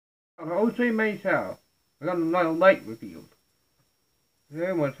I'll say myself. I got another light revealed. Today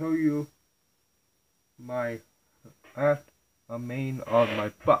I'm going to show you my last main of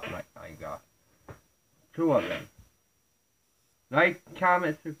my butt light I got. Two of them. Like,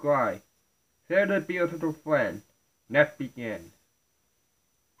 comment, subscribe. Share the video to your friends. Let's begin.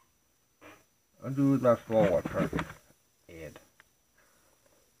 I'll do the forward first. And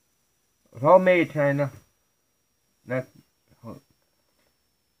it's all made in China. Let's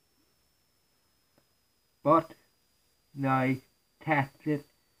but I tested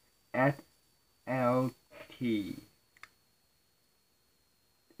SLT.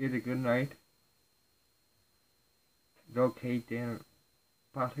 It's a good night. Locate the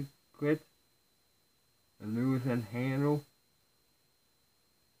plastic grip, a loosen handle,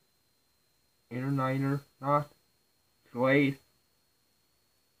 inner liner knot, slace,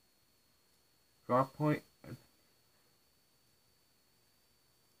 drop point,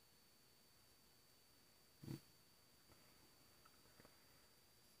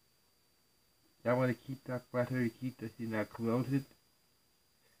 I want to keep that battery, keep this in that corroded.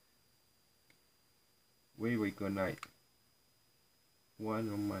 Very good night. One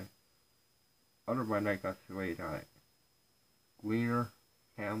of my other my night got straight on it. Greener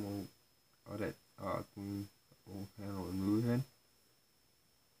camel or that green old camel illusion.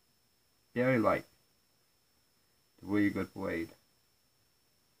 Very light. It's a really good blade.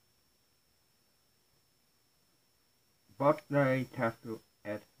 But I tested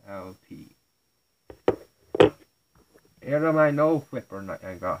SLT. Out of my no flipper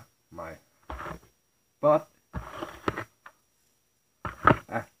I got my butt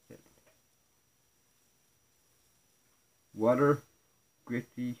acid. Water,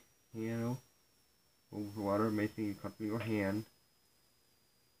 gritty handle, over water, making you cut with your hand.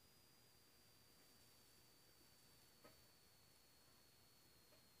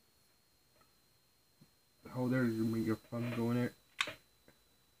 The holder is with your thumb go in it.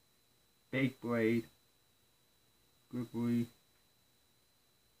 Big blade. Good blade.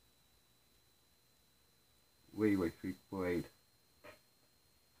 Way sweet blade.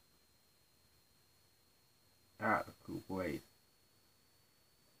 That's a cool blade.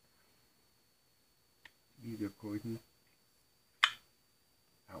 These are poison.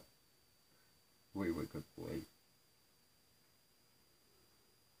 Ow. Way good blade.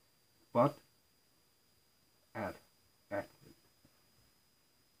 But add acid.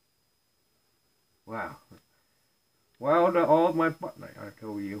 Wow. Well, all of my butt night, I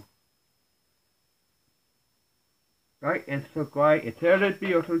told you. Right, and subscribe and share this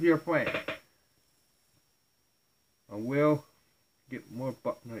video to your friends. I will get more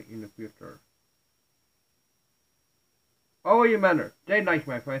butt night in the future. Oh, you matter. Stay nice,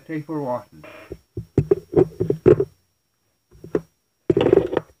 my friends. Thanks for watching.